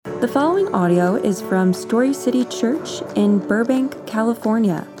The following audio is from Story City Church in Burbank,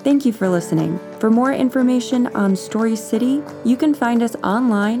 California. Thank you for listening. For more information on Story City, you can find us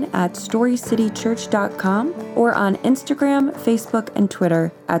online at storycitychurch.com or on Instagram, Facebook, and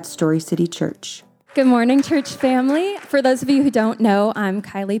Twitter at Story City Church. Good morning, church family. For those of you who don't know, I'm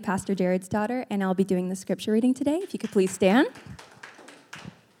Kylie, Pastor Jared's daughter, and I'll be doing the scripture reading today. If you could please stand.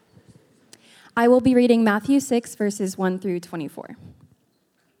 I will be reading Matthew 6, verses 1 through 24.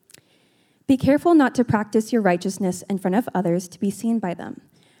 Be careful not to practice your righteousness in front of others to be seen by them.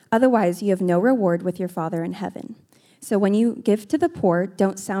 Otherwise, you have no reward with your Father in heaven. So when you give to the poor,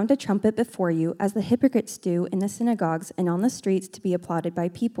 don't sound a trumpet before you, as the hypocrites do in the synagogues and on the streets to be applauded by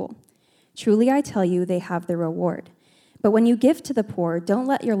people. Truly, I tell you, they have their reward. But when you give to the poor, don't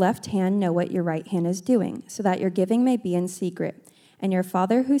let your left hand know what your right hand is doing, so that your giving may be in secret, and your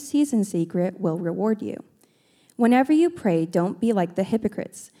Father who sees in secret will reward you. Whenever you pray, don't be like the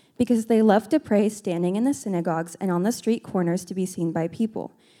hypocrites, because they love to pray standing in the synagogues and on the street corners to be seen by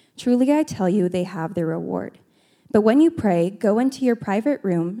people. Truly, I tell you, they have their reward. But when you pray, go into your private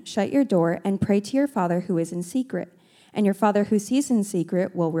room, shut your door, and pray to your Father who is in secret, and your Father who sees in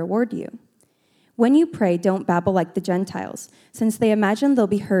secret will reward you. When you pray, don't babble like the Gentiles, since they imagine they'll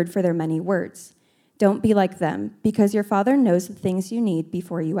be heard for their many words. Don't be like them, because your Father knows the things you need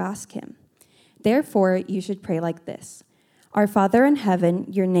before you ask him. Therefore, you should pray like this. Our Father in heaven,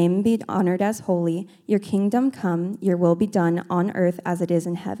 your name be honored as holy, your kingdom come, your will be done on earth as it is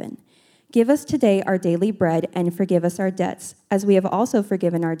in heaven. Give us today our daily bread, and forgive us our debts, as we have also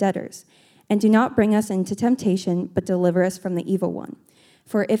forgiven our debtors. And do not bring us into temptation, but deliver us from the evil one.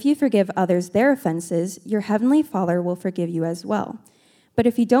 For if you forgive others their offenses, your heavenly Father will forgive you as well. But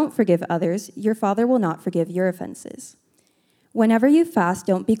if you don't forgive others, your Father will not forgive your offenses. Whenever you fast,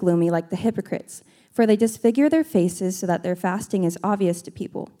 don't be gloomy like the hypocrites, for they disfigure their faces so that their fasting is obvious to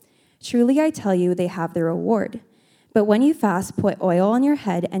people. Truly, I tell you, they have their reward. But when you fast, put oil on your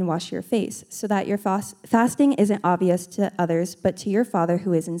head and wash your face, so that your fasting isn't obvious to others, but to your Father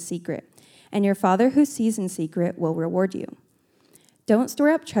who is in secret. And your Father who sees in secret will reward you. Don't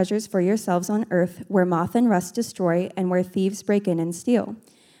store up treasures for yourselves on earth, where moth and rust destroy, and where thieves break in and steal.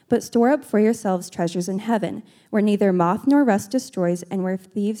 But store up for yourselves treasures in heaven, where neither moth nor rust destroys, and where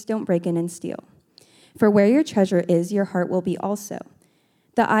thieves don't break in and steal. For where your treasure is, your heart will be also.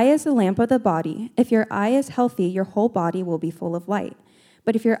 The eye is the lamp of the body. If your eye is healthy, your whole body will be full of light.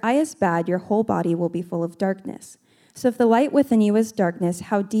 But if your eye is bad, your whole body will be full of darkness. So if the light within you is darkness,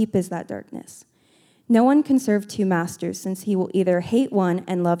 how deep is that darkness? No one can serve two masters, since he will either hate one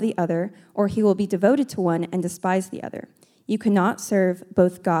and love the other, or he will be devoted to one and despise the other. You cannot serve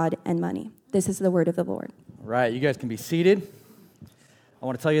both God and money. This is the word of the Lord. All right, you guys can be seated. I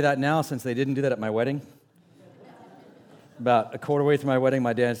want to tell you that now, since they didn't do that at my wedding. About a quarter way through my wedding,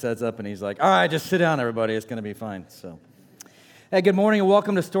 my dad stands up and he's like, all right, just sit down, everybody. It's going to be fine. So, hey, good morning and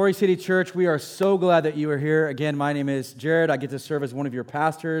welcome to Story City Church. We are so glad that you are here. Again, my name is Jared. I get to serve as one of your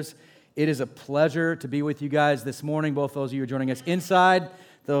pastors. It is a pleasure to be with you guys this morning, both those of you who are joining us inside,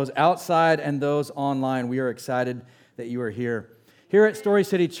 those outside, and those online. We are excited that you are here. Here at Story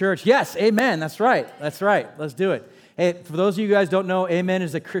City Church, yes, amen, that's right, let's do it. Hey, for those of you guys who don't know, amen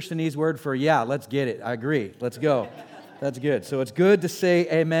is a Christianese word for yeah, let's get it, I agree, let's go. That's good. So it's good to say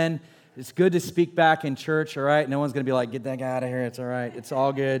amen. It's good to speak back in church, all right? No one's going to be like, get that guy out of here, it's all right. It's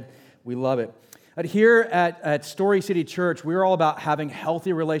all good. We love it. But here at Story City Church, we're all about having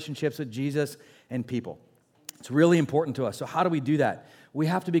healthy relationships with Jesus and people. It's really important to us. So how do we do that? We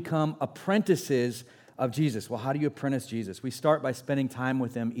have to become apprentices of Jesus. Well, how do you apprentice Jesus? We start by spending time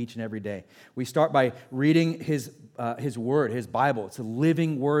with him each and every day. We start by reading his word, his Bible. It's the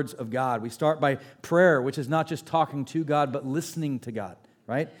living words of God. We start by prayer, which is not just talking to God, but listening to God,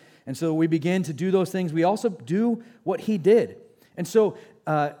 right? And so we begin to do those things. We also do what he did. And so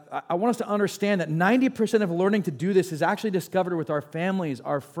I want us to understand that 90% of learning to do this is actually discovered with our families,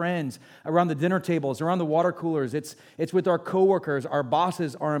 our friends, around the dinner tables, around the water coolers. It's with our coworkers, our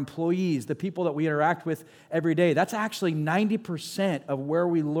bosses, our employees, the people that we interact with every day. That's actually 90% of where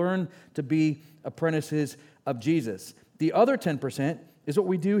we learn to be apprentices of Jesus. The other 10% is what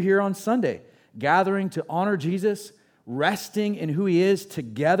we do here on Sunday, gathering to honor Jesus, resting in who he is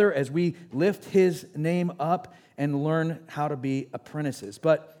together as we lift his name up and learn how to be apprentices.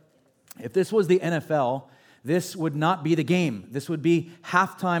 But if this was the NFL, this would not be the game. This would be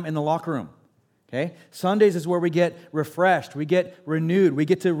halftime in the locker room. Okay? Sundays is where we get refreshed, we get renewed, we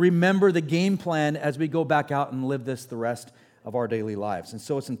get to remember the game plan as we go back out and live this the rest of our daily lives. And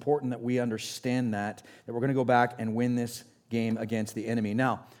so it's important that we understand that we're going to go back and win this game against the enemy.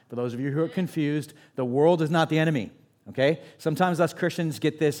 Now, for those of you who are confused, the world is not the enemy. okay? Sometimes us Christians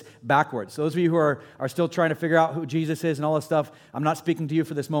get this backwards. Those of you who are still trying to figure out who Jesus is and all this stuff, I'm not speaking to you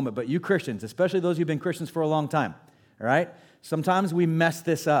for this moment, but you Christians, especially those who've been Christians for a long time, all right? Sometimes we mess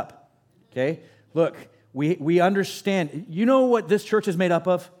this up, okay? Look, we understand. You know what this church is made up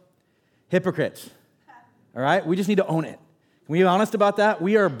of? Hypocrites, all right? We just need to own it. Can we be honest about that?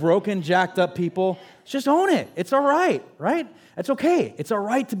 We are broken, jacked up people. Just own it. It's all right? It's okay. It's all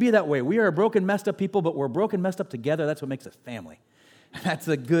right to be that way. We are broken, messed up people, but we're broken, messed up together. That's what makes us family. That's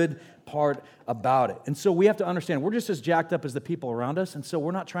the good part about it. And so we have to understand, we're just as jacked up as the people around us, and so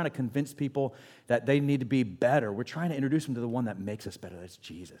we're not trying to convince people that they need to be better. We're trying to introduce them to the one that makes us better. That's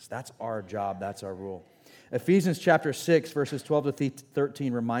Jesus. That's our job. That's our rule. Ephesians chapter 6, verses 12 to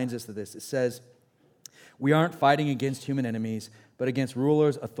 13 reminds us of this. It says, "We aren't fighting against human enemies, but against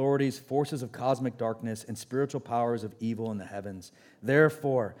rulers, authorities, forces of cosmic darkness, and spiritual powers of evil in the heavens.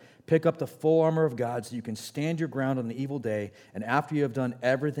 Therefore, pick up the full armor of God so you can stand your ground on the evil day, and after you have done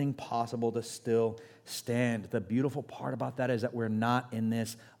everything possible to still stand." The beautiful part about that is that we're not in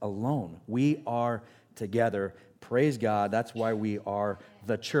this alone. We are together. Praise God. That's why we are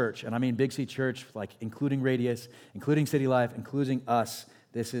the church. And I mean Big C Church, like including Radius, including City Life, including us.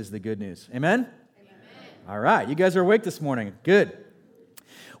 This is the good news. Amen? All right, you guys are awake this morning. Good.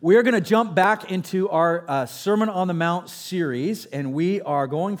 We are going to jump back into our Sermon on the Mount series, and we are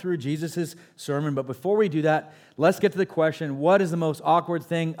going through Jesus' sermon. But before we do that, let's get to the question, what is the most awkward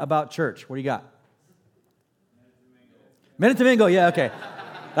thing about church? What do you got? Minute to mingle, yeah, okay.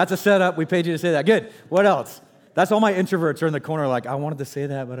 That's a setup. We paid you to say that. Good. What else? That's all my introverts are in the corner like, I wanted to say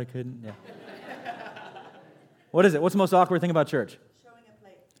that, but I couldn't. Yeah. What is it? What's the most awkward thing about church? Showing up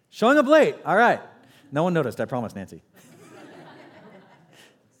late. Showing up late. All right. No one noticed, I promise, Nancy.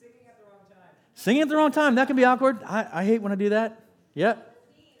 Singing at the wrong time. Singing at the wrong time, that can be awkward. I hate when I do that. Yep.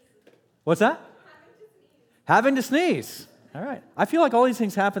 What's that? Having to sneeze. All right. I feel like all these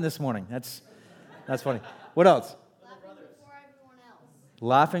things happened this morning. That's funny. What else?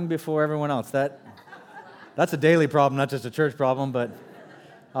 Laughing before everyone else. That's a daily problem, not just a church problem, but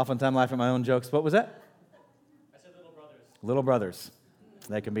oftentimes laugh at my own jokes. What was that? I said little brothers. Little brothers.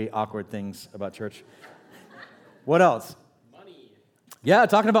 That can be awkward things about church. What else? Money. Yeah,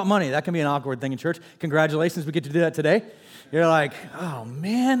 talking about money. That can be an awkward thing in church. Congratulations, we get to do that today. You're like, oh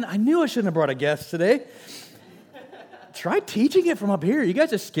man, I knew I shouldn't have brought a guest today. Try teaching it from up here. You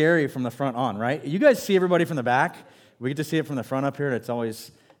guys are scary from the front on, right? You guys see everybody from the back. We get to see it from the front up here, and it's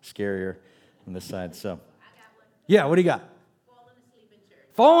always scarier from this side. So, yeah, what do you got?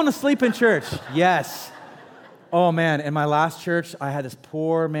 Falling asleep in church. Yes. Oh, man, in my last church, I had this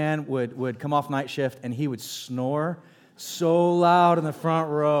poor man would come off night shift, and he would snore so loud in the front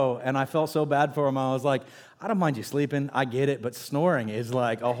row, and I felt so bad for him. I was like, I don't mind you sleeping. I get it, but snoring is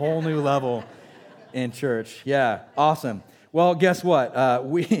like a whole new level in church. Yeah, awesome. Well, guess what? A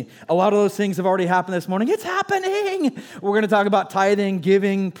lot of those things have already happened this morning. It's happening! We're going to talk about tithing,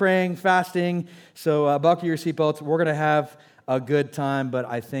 giving, praying, fasting. So buckle your seatbelts. We're going to have a good time, but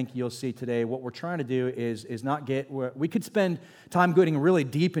I think you'll see today what we're trying to do is not we could spend time getting really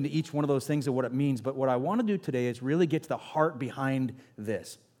deep into each one of those things and what it means, but what I want to do today is really get to the heart behind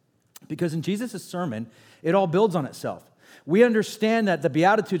this. Because in Jesus' sermon, it all builds on itself. We understand that the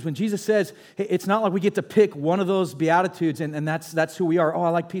Beatitudes, when Jesus says, hey, it's not like we get to pick one of those Beatitudes and that's who we are. Oh, I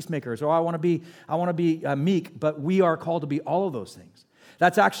like peacemakers, or I want to be meek, but we are called to be all of those things.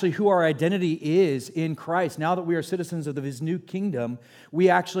 That's actually who our identity is in Christ. Now that we are citizens of His new kingdom,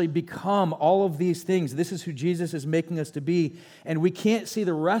 we actually become all of these things. This is who Jesus is making us to be. And we can't see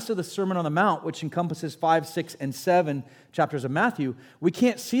the rest of the Sermon on the Mount, which encompasses 5, 6, and 7 chapters of Matthew. We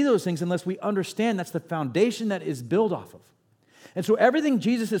can't see those things unless we understand that's the foundation that is built off of. And so everything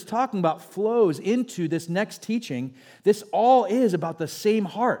Jesus is talking about flows into this next teaching. This all is about the same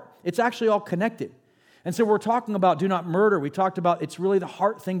heart. It's actually all connected. And so we're talking about do not murder. We talked about it's really the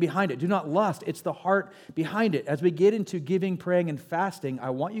heart thing behind it. Do not lust. It's the heart behind it. As we get into giving, praying, and fasting,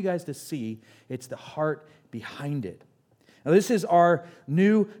 I want you guys to see it's the heart behind it. Now, this is our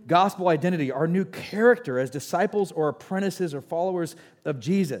new gospel identity, our new character as disciples or apprentices or followers of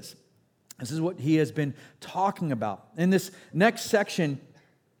Jesus. This is what He has been talking about. In this next section,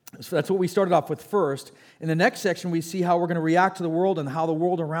 so that's what we started off with first. In the next section, we see how we're going to react to the world and how the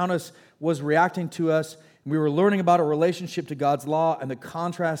world around us was reacting to us. We were learning about our relationship to God's law and the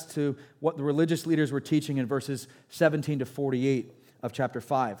contrast to what the religious leaders were teaching in verses 17 to 48 of chapter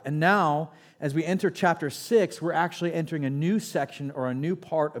 5. And now, as we enter chapter 6, we're actually entering a new section or a new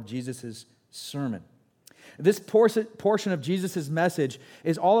part of Jesus' sermon. This portion of Jesus' message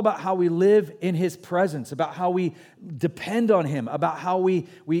is all about how we live in his presence, about how we depend on him, about how we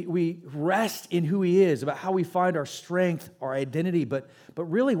rest in who he is, about how we find our strength, our identity. But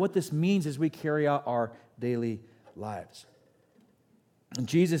really what this means is we carry out our daily lives. And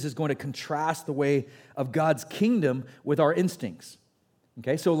Jesus is going to contrast the way of God's kingdom with our instincts.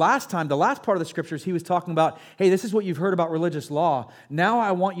 Okay, so the last part of the scriptures, he was talking about, hey, this is what you've heard about religious law. Now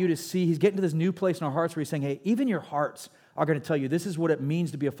I want you to see, he's getting to this new place in our hearts where he's saying, hey, even your hearts are going to tell you this is what it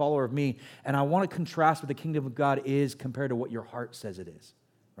means to be a follower of me. And I want to contrast what the kingdom of God is compared to what your heart says it is,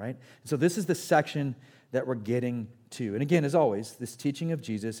 right? So this is the section that we're getting to. And again, as always, this teaching of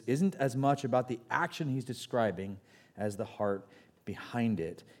Jesus isn't as much about the action he's describing as the heart behind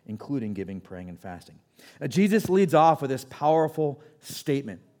it, including giving, praying, and fasting. Jesus leads off with this powerful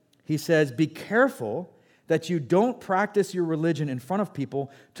statement. He says, be careful that you don't practice your religion in front of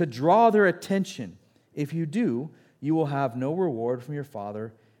people to draw their attention. If you do, you will have no reward from your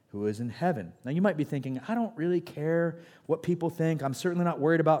Father who is in heaven. Now you might be thinking, I don't really care what people think. I'm certainly not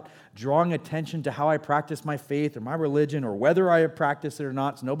worried about drawing attention to how I practice my faith or my religion or whether I practice it or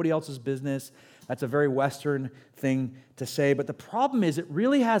not. It's nobody else's business. That's a very Western thing to say. But the problem is it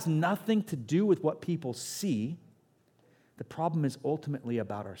really has nothing to do with what people see. The problem is ultimately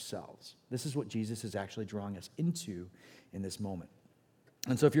about ourselves. This is what Jesus is actually drawing us into in this moment.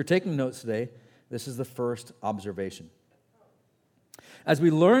 And so if you're taking notes today, this is the first observation. As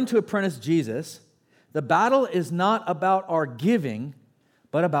we learn to apprentice Jesus, the battle is not about our giving,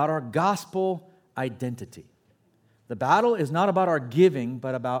 but about our gospel identity. The battle is not about our giving,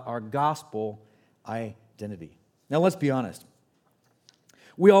 but about our gospel identity. Now, let's be honest.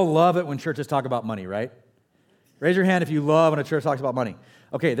 We all love it when churches talk about money, right? Raise your hand if you love when a church talks about money.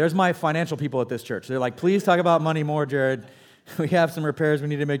 Okay, there's my financial people at this church. They're like, please talk about money more, Jared. We have some repairs we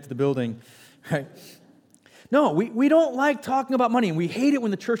need to make to the building, right? No, we don't like talking about money, and we hate it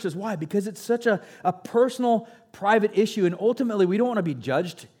when the church does. Why? Because it's such a personal, private issue, and ultimately we don't want to be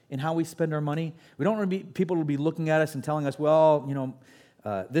judged in how we spend our money. We don't want people to be looking at us and telling us, well,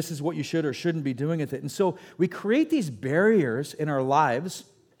 this is what you should or shouldn't be doing with it. And so we create these barriers in our lives,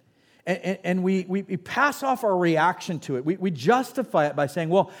 and we pass off our reaction to it. We justify it by saying,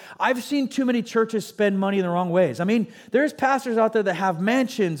 well, I've seen too many churches spend money in the wrong ways. I mean, there's pastors out there that have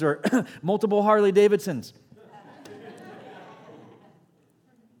mansions or multiple Harley Davidsons.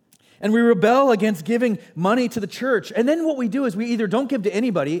 And we rebel against giving money to the church. And then what we do is we either don't give to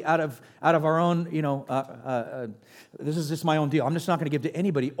anybody out of our own, this is just my own deal. I'm just not going to give to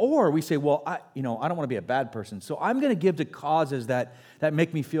anybody. Or we say, well, I don't want to be a bad person, so I'm going to give to causes that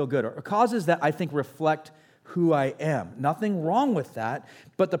make me feel good, or causes that I think reflect who I am. Nothing wrong with that.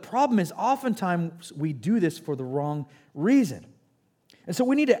 But the problem is oftentimes we do this for the wrong reason. And so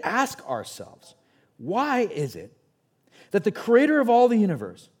we need to ask ourselves, why is it that the creator of all the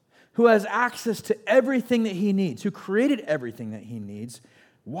universe, who has access to everything that he needs, who created everything that he needs,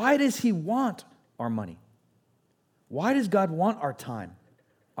 why does he want our money? Why does God want our time,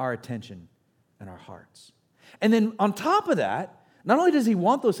 our attention, and our hearts? And then on top of that, not only does he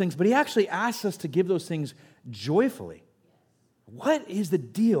want those things, but he actually asks us to give those things joyfully. What is the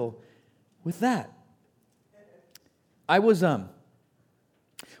deal with that? I was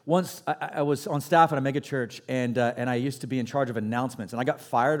Once, I was on staff at a mega church, and I used to be in charge of announcements, and I got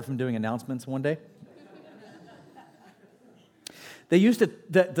fired from doing announcements one day. They used to,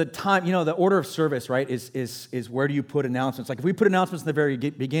 the time, the order of service, right, is where do you put announcements? Like if we put announcements in the very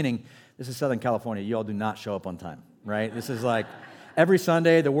beginning, this is Southern California, you all do not show up on time, right? This is like every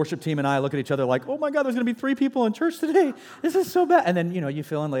Sunday, the worship team and I look at each other like, oh my God, there's going to be 3 people in church today. This is so bad. And then, you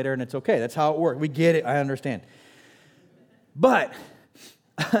fill in later, and it's okay. That's how it works. We get it. I understand. But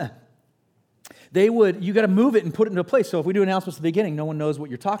you got to move it and put it into place. So if we do announcements at the beginning, no one knows what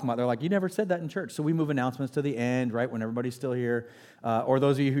you're talking about. They're like, you never said that in church. So we move announcements to the end, right, when everybody's still here. Or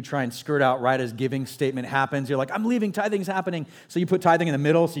those of you who try and skirt out right as giving statement happens, you're like, I'm leaving, tithing's happening. So you put tithing in the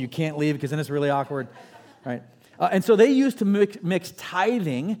middle so you can't leave because then it's really awkward, right? And so they used to mix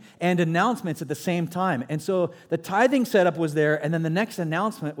tithing and announcements at the same time. And so the tithing setup was there, and then the next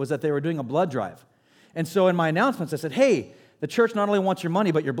announcement was that they were doing a blood drive. And so in my announcements, I said, hey, the church not only wants your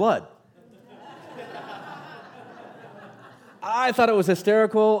money, but your blood. I thought it was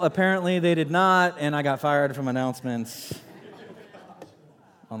hysterical. Apparently, they did not, and I got fired from announcements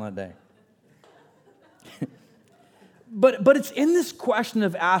on that day. But it's in this question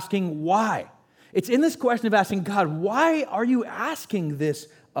of asking why. It's in this question of asking, God, why are you asking this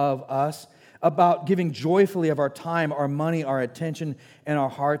of us about giving joyfully of our time, our money, our attention, and our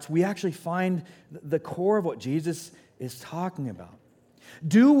hearts? We actually find the core of what Jesus is talking about.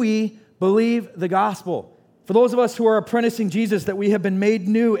 Do we believe the gospel. For those of us who are apprenticing Jesus, that we have been made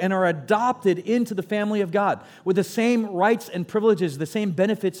new and are adopted into the family of God with the same rights and privileges, the same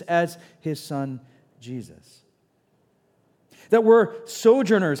benefits as his son, Jesus. That we're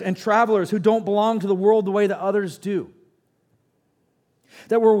sojourners and travelers who don't belong to the world the way that others do.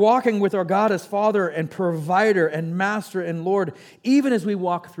 That we're walking with our God as Father and Provider and Master and Lord, even as we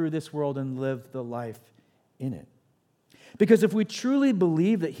walk through this world and live the life in it. Because if we truly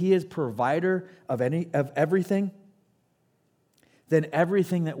believe that he is provider of everything, then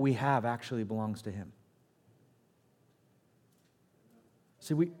everything that we have actually belongs to him.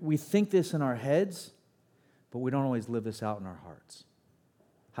 See, we think this in our heads, but we don't always live this out in our hearts.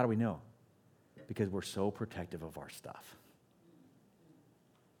 How do we know? Because we're so protective of our stuff.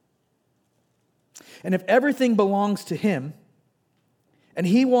 And if everything belongs to him, and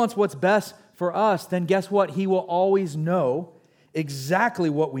he wants what's best for us, then guess what? He will always know exactly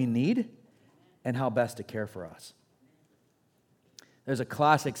what we need and how best to care for us. There's a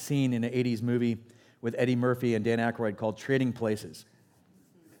classic scene in an 80s movie with Eddie Murphy and Dan Aykroyd called Trading Places.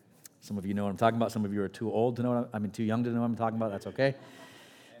 Some of you know what I'm talking about. Some of you are too old to know too young to know what I'm talking about. That's okay.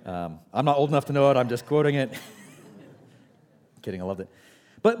 I'm not old enough to know it. I'm just quoting it. Kidding, I loved it.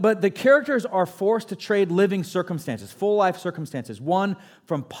 But the characters are forced to trade living circumstances, full life circumstances. One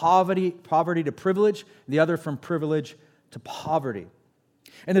from poverty to privilege, the other from privilege to poverty.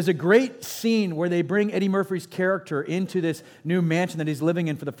 And there's a great scene where they bring Eddie Murphy's character into this new mansion that he's living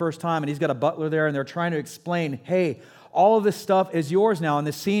in for the first time, and he's got a butler there, and they're trying to explain, hey, all of this stuff is yours now. And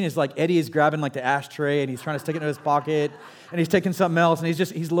the scene is like Eddie is grabbing like the ashtray, and he's trying to stick it in his pocket, and he's taking something else, and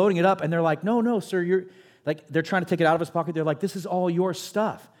he's loading it up, and they're like, no, sir, they're trying to take it out of his pocket. They're like, this is all your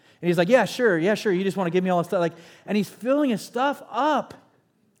stuff. And he's like, yeah, sure. You just want to give me all this stuff. And he's filling his stuff up.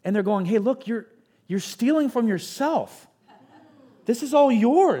 And they're going, hey, look, you're stealing from yourself. This is all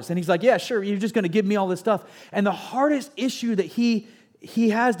yours. And he's like, yeah, sure. You're just going to give me all this stuff. And the hardest issue that he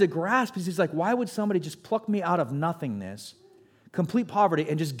has to grasp is he's like, why would somebody just pluck me out of nothingness, complete poverty,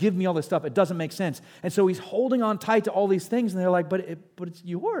 and just give me all this stuff? It doesn't make sense. And so he's holding on tight to all these things. And they're like, but it's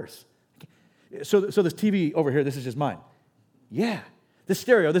yours. So this TV over here, this is just mine. Yeah. This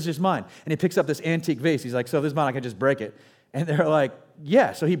stereo, this is just mine. And he picks up this antique vase. He's like, so if this is mine, I can just break it. And they're like,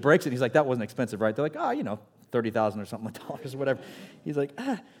 yeah. So he breaks it. He's like, that wasn't expensive, right? They're like, $30,000 or something like dollars or whatever. He's like,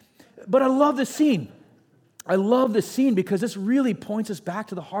 But I love this scene. I love this scene because this really points us back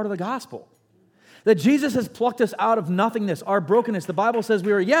to the heart of the gospel. That Jesus has plucked us out of nothingness, our brokenness. The Bible says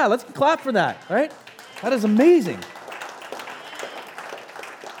let's clap for that, right? That is amazing.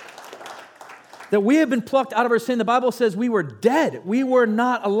 That we have been plucked out of our sin. The Bible says we were dead. We were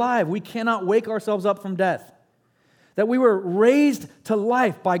not alive. We cannot wake ourselves up from death. That we were raised to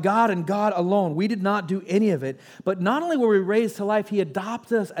life by God and God alone. We did not do any of it. But not only were we raised to life, he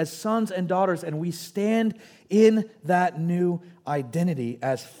adopted us as sons and daughters, and we stand in that new identity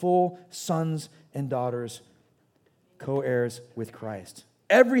as full sons and daughters, co-heirs with Christ.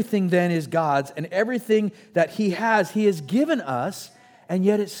 Everything then is God's, and everything that he has given us, and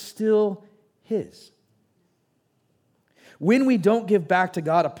yet it's still his. When we don't give back to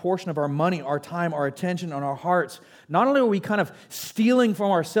God a portion of our money, our time, our attention, and our hearts, not only are we kind of stealing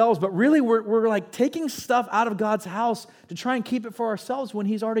from ourselves, but really we're like taking stuff out of God's house to try and keep it for ourselves when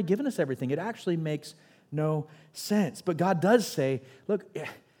he's already given us everything. It actually makes no sense. But God does say, look,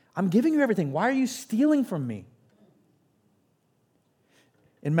 I'm giving you everything. Why are you stealing from me?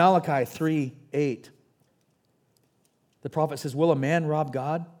 In Malachi 3:8, the prophet says, will a man rob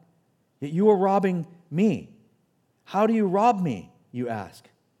God? Yet you are robbing me. How do you rob me, you ask?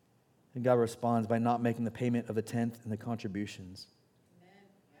 And God responds by not making the payment of the tenth and the contributions.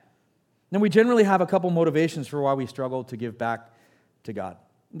 Then we generally have a couple motivations for why we struggle to give back to God.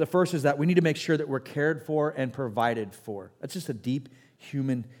 The first is that we need to make sure that we're cared for and provided for. That's just a deep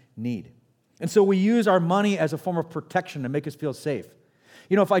human need. And so we use our money as a form of protection to make us feel safe.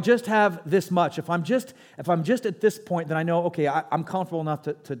 You know, if I just have this much, if I'm just at this point, then I know, okay, I'm comfortable enough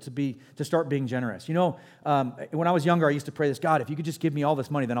to start being generous. You know, when I was younger, I used to pray this, God, if you could just give me all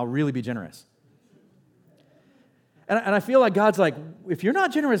this money, then I'll really be generous. And I feel like God's like, if you're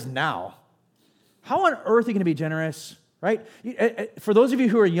not generous now, how on earth are you going to be generous, right? For those of you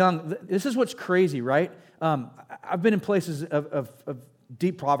who are young, this is what's crazy, right? I've been in places of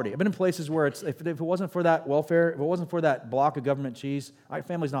deep poverty. I've been in places where if it wasn't for that welfare, if it wasn't for that block of government cheese, my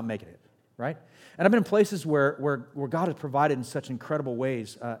family's not making it, right? And I've been in places where God has provided in such incredible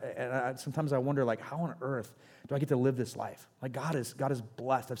ways. And sometimes I wonder, like, how on earth do I get to live this life? Like, God is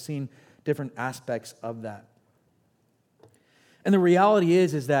blessed. I've seen different aspects of that. And the reality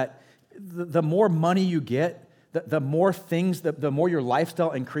is that the more money you get, the more things, the more your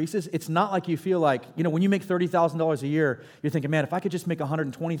lifestyle increases, it's not like you feel like, when you make $30,000 a year, you're thinking, man, if I could just make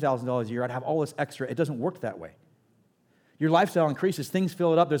 $120,000 a year, I'd have all this extra. It doesn't work that way. Your lifestyle increases, things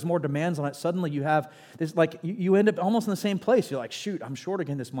fill it up, there's more demands on it. Suddenly you have this, like, you end up almost in the same place. You're like, shoot, I'm short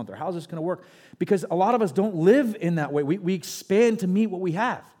again this month, or how's this going to work? Because a lot of us don't live in that way. We expand to meet what we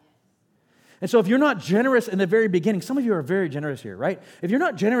have. And so if you're not generous in the very beginning, some of you are very generous here, right? If you're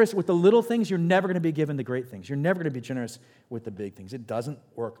not generous with the little things, you're never going to be given the great things. You're never going to be generous with the big things. It doesn't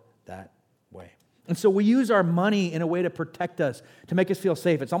work that way. And so we use our money in a way to protect us, to make us feel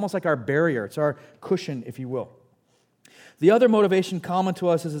safe. It's almost like our barrier. It's our cushion, if you will. The other motivation common to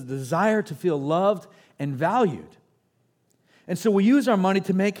us is a desire to feel loved and valued. And so we use our money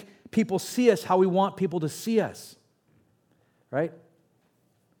to make people see us how we want people to see us, right?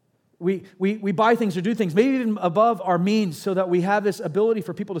 We buy things or do things, maybe even above our means, so that we have this ability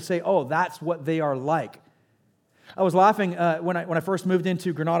for people to say, oh, that's what they are like. I was laughing when I first moved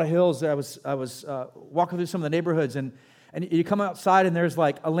into Granada Hills. I was walking through some of the neighborhoods, and you come outside, and there's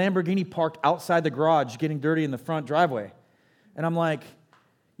like a Lamborghini parked outside the garage getting dirty in the front driveway. And I'm like,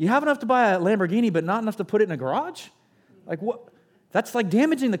 you have enough to buy a Lamborghini, but not enough to put it in a garage? Like, what? That's like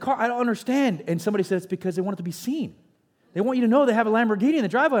damaging the car. I don't understand. And somebody said it's because they want it to be seen. They want you to know they have a Lamborghini in the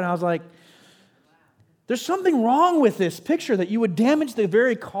driveway. And I was like, there's something wrong with this picture, that you would damage the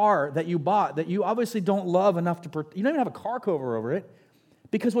very car that you bought, that you obviously don't love enough to, you don't even have a car cover over it.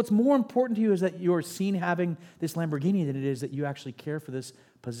 Because what's more important to you is that you're seen having this Lamborghini than it is that you actually care for this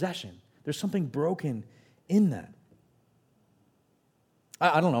possession. There's something broken in that.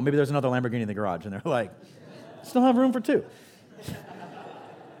 I don't know, maybe there's another Lamborghini in the garage, and they're like, still have room for two.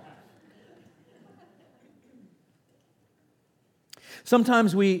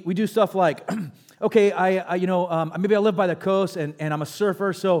 Sometimes we do stuff like, okay, maybe I live by the coast, and I'm a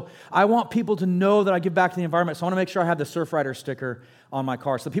surfer, so I want people to know that I give back to the environment, so I want to make sure I have the Surfrider sticker on my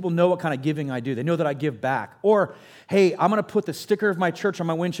car, so people know what kind of giving I do. They know that I give back. Or, hey, I'm going to put the sticker of my church on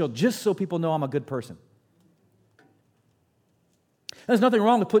my windshield just so people know I'm a good person. There's nothing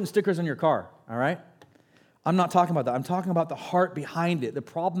wrong with putting stickers on your car, all right? I'm not talking about that. I'm talking about the heart behind it. The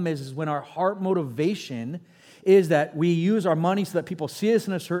problem is when our heart motivation is that we use our money so that people see us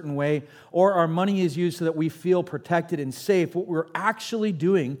in a certain way, or our money is used so that we feel protected and safe. What we're actually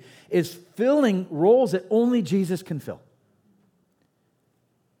doing is filling roles that only Jesus can fill.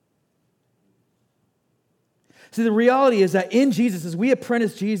 See, the reality is that in Jesus, as we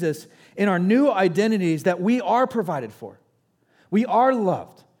apprentice Jesus in our new identities, that we are provided for. We are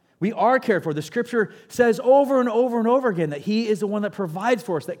loved. We are cared for. The Scripture says over and over and over again that He is the one that provides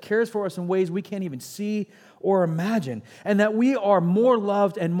for us, that cares for us in ways we can't even see or imagine, and that we are more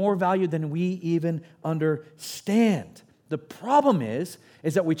loved and more valued than we even understand. The problem is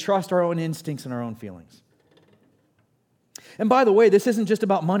that we trust our own instincts and our own feelings. And by the way, this isn't just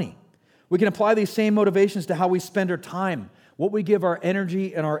about money. We can apply these same motivations to how we spend our time, what we give our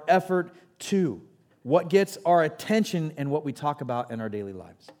energy and our effort to, what gets our attention, and what we talk about in our daily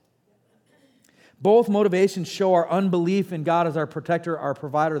lives. Both motivations show our unbelief in God as our protector, our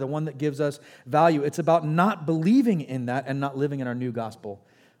provider, the one that gives us value. It's about not believing in that and not living in our new gospel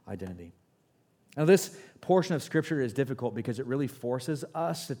identity. Now, this portion of Scripture is difficult because it really forces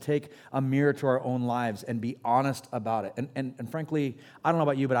us to take a mirror to our own lives and be honest about it. And frankly, I don't know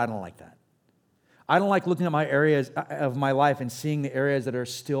about you, but I don't like that. I don't like looking at my areas of my life and seeing the areas that are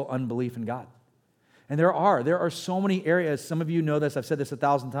still unbelief in God. And there are so many areas. Some of you know this. I've said this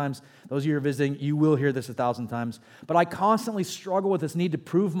 1,000 times. Those of you who are visiting, you will hear this 1,000 times. But I constantly struggle with this need to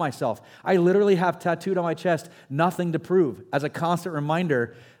prove myself. I literally have tattooed on my chest, nothing to prove. As a constant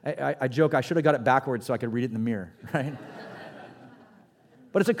reminder, I joke, I should have got it backwards so I could read it in the mirror, right?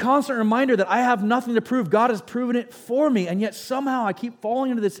 But it's a constant reminder that I have nothing to prove. God has proven it for me. And yet somehow I keep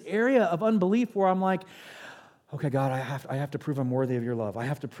falling into this area of unbelief where I'm like, okay, God, I have to prove I'm worthy of your love. I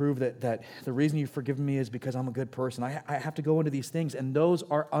have to prove that the reason you've forgiven me is because I'm a good person. I have to go into these things, and those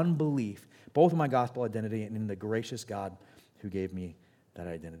are unbelief, both in my gospel identity and in the gracious God who gave me that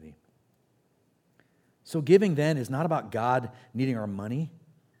identity. So giving then is not about God needing our money,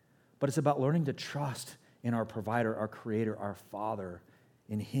 but it's about learning to trust in our provider, our creator, our Father,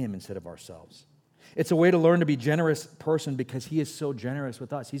 in Him instead of ourselves. It's a way to learn to be a generous person because He is so generous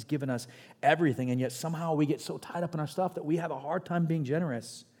with us. He's given us everything, and yet somehow we get so tied up in our stuff that we have a hard time being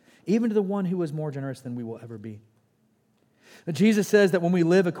generous, even to the one who is more generous than we will ever be. But Jesus says that when we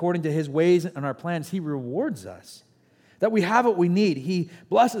live according to His ways and our plans, He rewards us, that we have what we need. He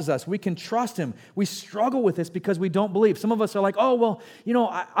blesses us. We can trust Him. We struggle with this because we don't believe. Some of us are like, oh, well,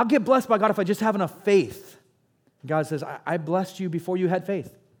 I'll get blessed by God if I just have enough faith. God says, I blessed you before you had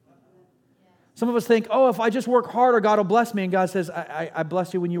faith. Some of us think, oh, if I just work harder, God will bless me. And God says, I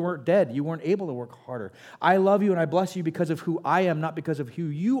blessed you when you weren't dead. You weren't able to work harder. I love you and I bless you because of who I am, not because of who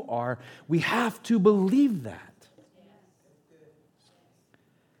you are. We have to believe that.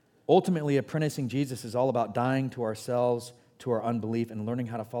 Ultimately, apprenticing Jesus is all about dying to ourselves, to our unbelief, and learning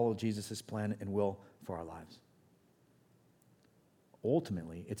how to follow Jesus' plan and will for our lives.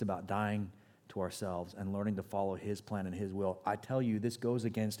 Ultimately, it's about dying to ourselves and learning to follow his plan and his will. I tell you, this goes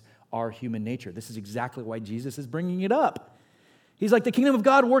against our human nature. This is exactly why Jesus is bringing it up. He's like, the kingdom of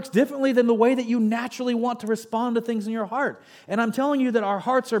God works differently than the way that you naturally want to respond to things in your heart. And I'm telling you that our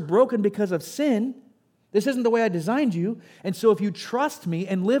hearts are broken because of sin. This isn't the way I designed you. And so if you trust me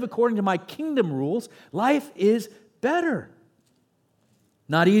and live according to my kingdom rules, life is better.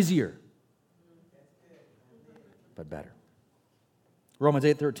 Not easier, but better. Romans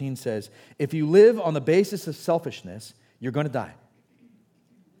 8:13 says, if you live on the basis of selfishness, you're going to die.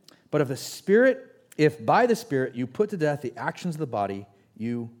 But if by the Spirit you put to death the actions of the body,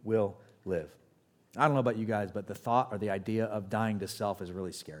 you will live. I don't know about you guys, but the thought or the idea of dying to self is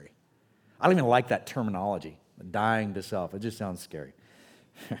really scary. I don't even like that terminology, dying to self. It just sounds scary.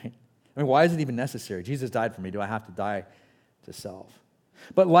 Right? I mean, why is it even necessary? Jesus died for me. Do I have to die to self?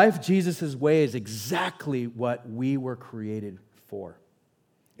 But life Jesus' way is exactly what we were created for.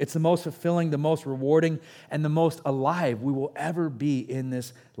 It's the most fulfilling, the most rewarding, and the most alive we will ever be in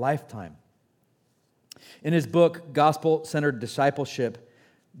this lifetime. In his book, Gospel-Centered Discipleship,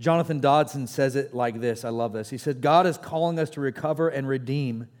 Jonathan Dodson says it like this. I love this. He said, God is calling us to recover and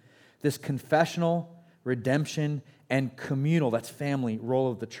redeem this confessional, redemption, and communal, that's family, role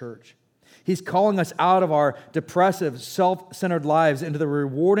of the church. He's calling us out of our depressive, self-centered lives into the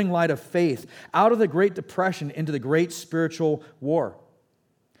rewarding light of faith, out of the Great Depression into the great spiritual war.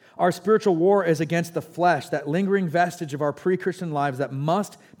 Our spiritual war is against the flesh, that lingering vestige of our pre-Christian lives that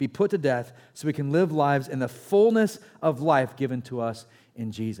must be put to death so we can live lives in the fullness of life given to us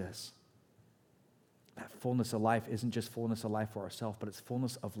in Jesus. That fullness of life isn't just fullness of life for ourselves, but it's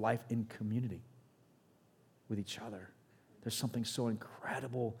fullness of life in community with each other. There's something so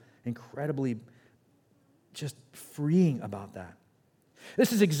incredibly just freeing about that.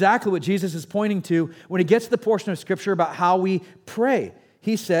 This is exactly what Jesus is pointing to when he gets to the portion of Scripture about how we pray.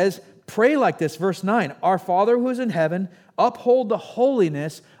 He says, pray like this, verse 9, Our Father who is in heaven, uphold the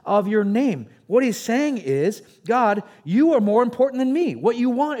holiness of your name. What he's saying is, God, you are more important than me. What you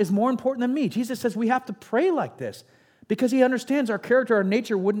want is more important than me. Jesus says we have to pray like this because he understands our character, our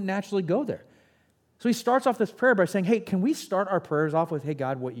nature wouldn't naturally go there. So he starts off this prayer by saying, hey, can we start our prayers off with, hey,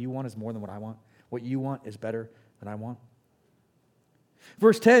 God, what you want is more than what I want. What you want is better than I want.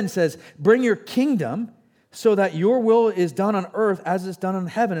 Verse 10 says, bring your kingdom so that your will is done on earth as it's done in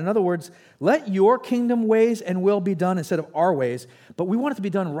heaven. In other words, let your kingdom ways and will be done instead of our ways, but we want it to be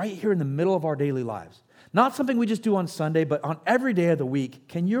done right here in the middle of our daily lives. Not something we just do on Sunday, but on every day of the week.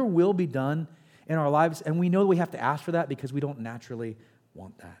 Can your will be done in our lives? And we know we have to ask for that because we don't naturally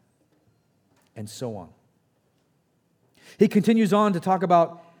want that. And so on. He continues on to talk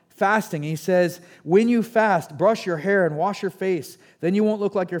about fasting. He says, when you fast, brush your hair and wash your face. Then you won't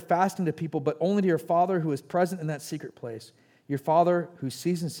look like you're fasting to people, but only to your Father who is present in that secret place. Your Father who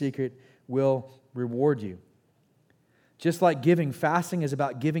sees in secret will reward you. Just like giving, fasting is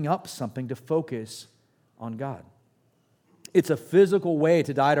about giving up something to focus on God. It's a physical way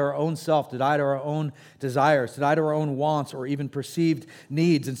to die to our own self, to die to our own desires, to die to our own wants or even perceived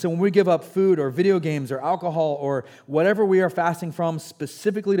needs. And so when we give up food or video games or alcohol or whatever we are fasting from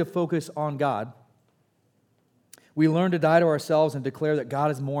specifically to focus on God, we learn to die to ourselves and declare that God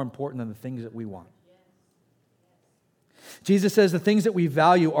is more important than the things that we want. Jesus says the things that we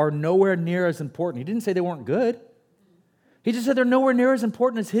value are nowhere near as important. He didn't say they weren't good. He just said they're nowhere near as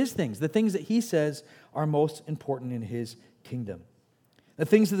important as his things, the things that he says are most important in his kingdom. The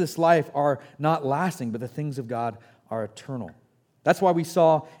things of this life are not lasting, but the things of God are eternal. That's why we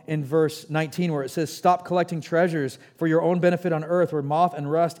saw in verse 19 where it says, stop collecting treasures for your own benefit on earth where moth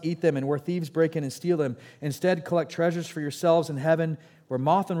and rust eat them and where thieves break in and steal them. Instead, collect treasures for yourselves in heaven where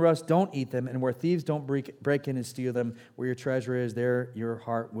moth and rust don't eat them and where thieves don't break in and steal them. Where your treasure is, there your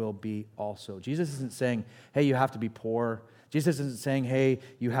heart will be also. Jesus isn't saying, hey, you have to be poor. Jesus isn't saying, hey,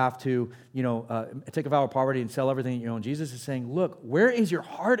 you have to, take a vow of poverty and sell everything that you own. Jesus is saying, look, where is your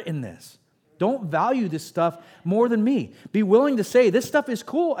heart in this? Don't value this stuff more than me. Be willing to say, this stuff is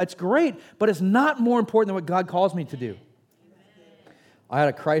cool, it's great, but it's not more important than what God calls me to do. I had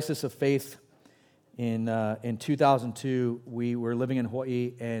a crisis of faith in 2002. We were living in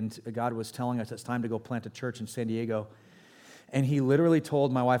Hawaii, and God was telling us it's time to go plant a church in San Diego. And he literally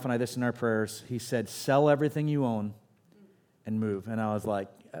told my wife and I this in our prayers. He said, sell everything you own and move. And I was like,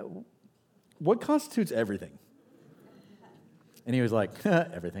 what constitutes everything? And he was like,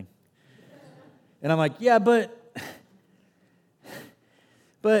 everything. And I'm like, yeah, but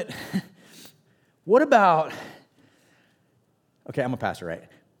what about, okay, I'm a pastor, right?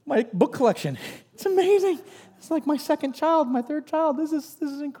 My book collection, it's amazing. It's like my second child, my third child. This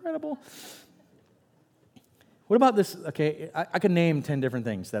is incredible. What about this? Okay, I could name 10 different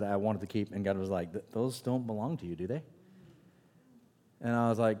things that I wanted to keep, and God was like, those don't belong to you, do they? And I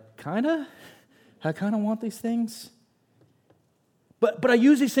was like, kinda? I kind of want these things. But I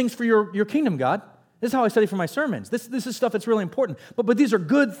use these things for your kingdom, God. This is how I study for my sermons. This is stuff that's really important. But these are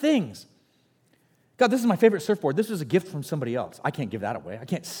good things. God, this is my favorite surfboard. This was a gift from somebody else. I can't give that away. I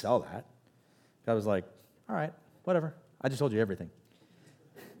can't sell that. God was like, all right, whatever. I just told you everything.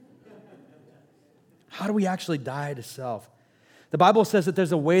 How do we actually die to self? The Bible says that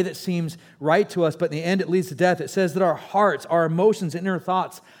there's a way that seems right to us, but in the end it leads to death. It says that our hearts, our emotions, and inner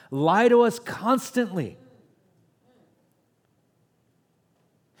thoughts lie to us constantly.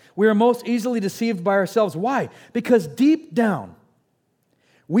 We are most easily deceived by ourselves. Why? Because deep down,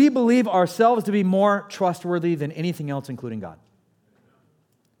 we believe ourselves to be more trustworthy than anything else, including God.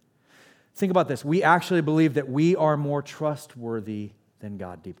 Think about this. We actually believe that we are more trustworthy than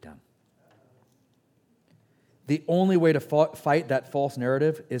God deep down. The only way to fight that false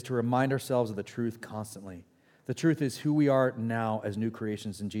narrative is to remind ourselves of the truth constantly. The truth is who we are now as new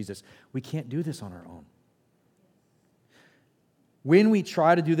creations in Jesus. We can't do this on our own. When we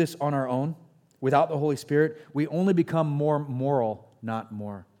try to do this on our own, without the Holy Spirit, we only become more moral, not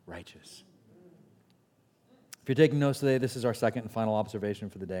more righteous. If you're taking notes today, this is our second and final observation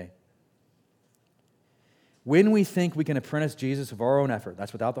for the day. When we think we can apprentice Jesus of our own effort,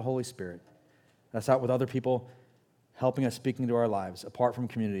 that's without the Holy Spirit, that's out with other people helping us, speaking to our lives, apart from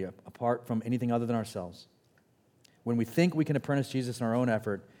community, apart from anything other than ourselves. When we think we can apprentice Jesus in our own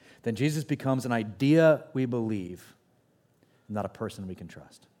effort, then Jesus becomes an idea we believe, not a person we can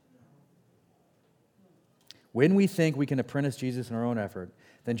trust. When we think we can apprentice Jesus in our own effort,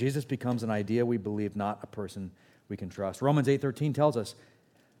 then Jesus becomes an idea we believe, not a person we can trust. Romans 8:13 tells us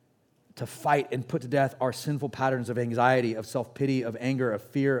to fight and put to death our sinful patterns of anxiety, of self-pity, of anger, of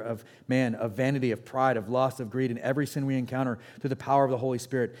fear, of man, of vanity, of pride, of lust, of greed, and every sin we encounter through the power of the Holy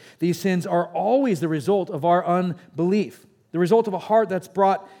Spirit. These sins are always the result of our unbelief, the result of a heart that's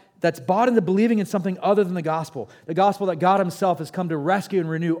bought into believing in something other than the gospel that God himself has come to rescue and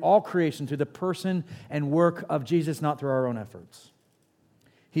renew all creation through the person and work of Jesus, not through our own efforts.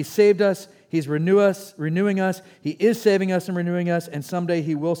 He saved us, he's renewing us, he is saving us and renewing us, and someday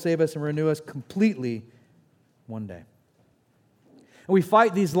he will save us and renew us completely one day. And we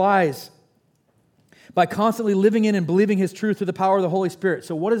fight these lies by constantly living in and believing his truth through the power of the Holy Spirit.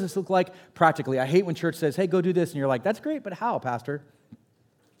 So what does this look like practically? I hate when church says, hey, go do this, and you're like, that's great, but how, Pastor?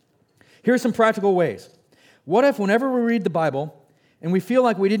 Here are some practical ways. What if whenever we read the Bible and we feel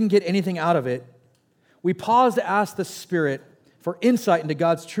like we didn't get anything out of it, we pause to ask the Spirit for insight into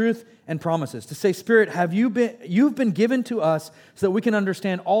God's truth and promises. To say, Spirit, you've been given to us so that we can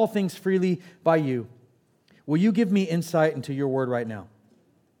understand all things freely by you. Will you give me insight into your word right now?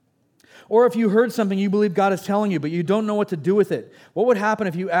 Or if you heard something you believe God is telling you, but you don't know what to do with it, what would happen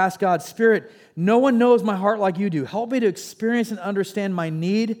if you asked God, Spirit, no one knows my heart like you do. Help me to experience and understand my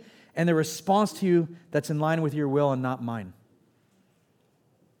need and the response to you that's in line with your will and not mine.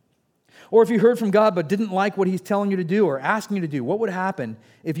 Or if you heard from God but didn't like what he's telling you to do or asking you to do, what would happen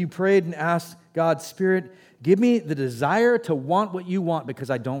if you prayed and asked God, Spirit, give me the desire to want what you want because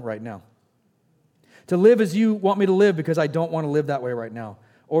I don't right now. To live as you want me to live because I don't want to live that way right now.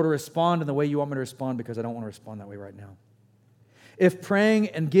 Or to respond in the way you want me to respond because I don't want to respond that way right now. If praying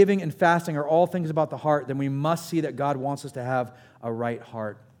and giving and fasting are all things about the heart, then we must see that God wants us to have a right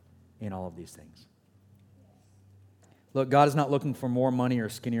heart in all of these things. Look, God is not looking for more money or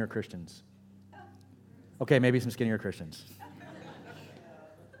skinnier Christians. Okay, maybe some skinnier Christians.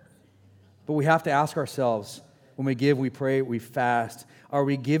 But we have to ask ourselves, when we give, we pray, we fast, are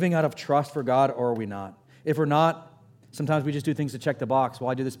we giving out of trust for God or are we not? If we're not, sometimes we just do things to check the box. Well,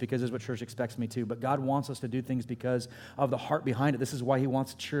 I do this because this is what church expects me to. But God wants us to do things because of the heart behind it. This is why he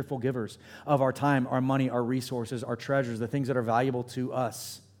wants cheerful givers of our time, our money, our resources, our treasures, the things that are valuable to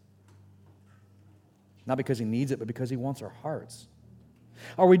us. Not because he needs it, but because he wants our hearts.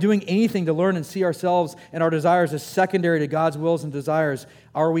 Are we doing anything to learn and see ourselves and our desires as secondary to God's wills and desires?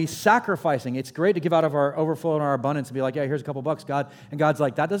 Are we sacrificing? It's great to give out of our overflow and our abundance and be like, yeah, here's a couple bucks, God. And God's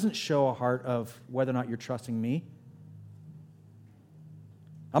like, that doesn't show a heart of whether or not you're trusting me.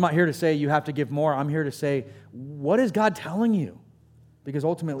 I'm not here to say you have to give more. I'm here to say, what is God telling you? Because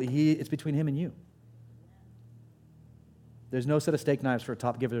ultimately, it's between him and you. There's no set of steak knives for a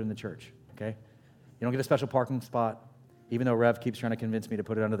top giver in the church. okay? You don't get a special parking spot, even though Rev keeps trying to convince me to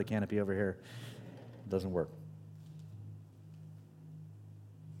put it under the canopy over here. It doesn't work.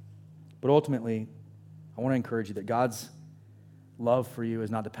 But ultimately, I want to encourage you that God's love for you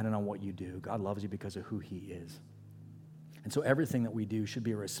is not dependent on what you do. God loves you because of who he is. And so everything that we do should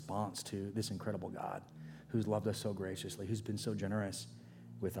be a response to this incredible God who's loved us so graciously, who's been so generous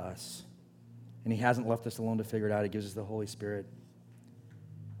with us. And he hasn't left us alone to figure it out. He gives us the Holy Spirit.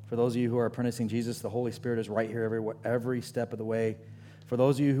 For those of you who are apprenticing Jesus, the Holy Spirit is right here every step of the way. For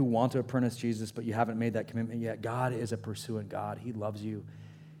those of you who want to apprentice Jesus, but you haven't made that commitment yet, God is a pursuant God. He loves you.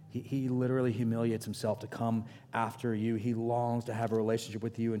 He literally humiliates himself to come after you. He longs to have a relationship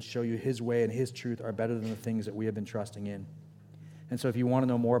with you and show you his way and his truth are better than the things that we have been trusting in. And so if you want to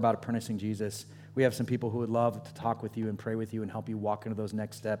know more about apprenticing Jesus, we have some people who would love to talk with you and pray with you and help you walk into those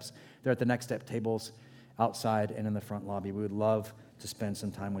next steps. They're at the next step tables outside and in the front lobby. We would love to spend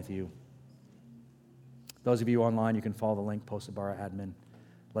some time with you. Those of you online, you can follow the link posted by our admin.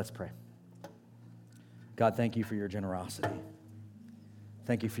 Let's pray. God, thank you for your generosity.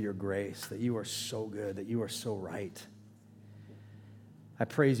 Thank you for your grace, that you are so good, that you are so right. I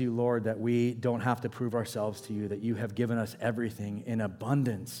praise you, Lord, that we don't have to prove ourselves to you, that you have given us everything in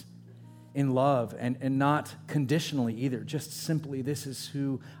abundance, in love, and not conditionally either. Just simply, this is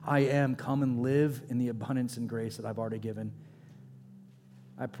who I am. Come and live in the abundance and grace that I've already given.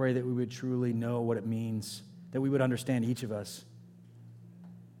 I pray that we would truly know what it means, that we would understand, each of us,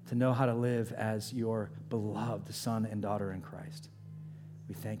 to know how to live as your beloved son and daughter in Christ.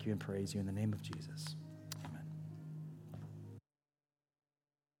 We thank you and praise you in the name of Jesus.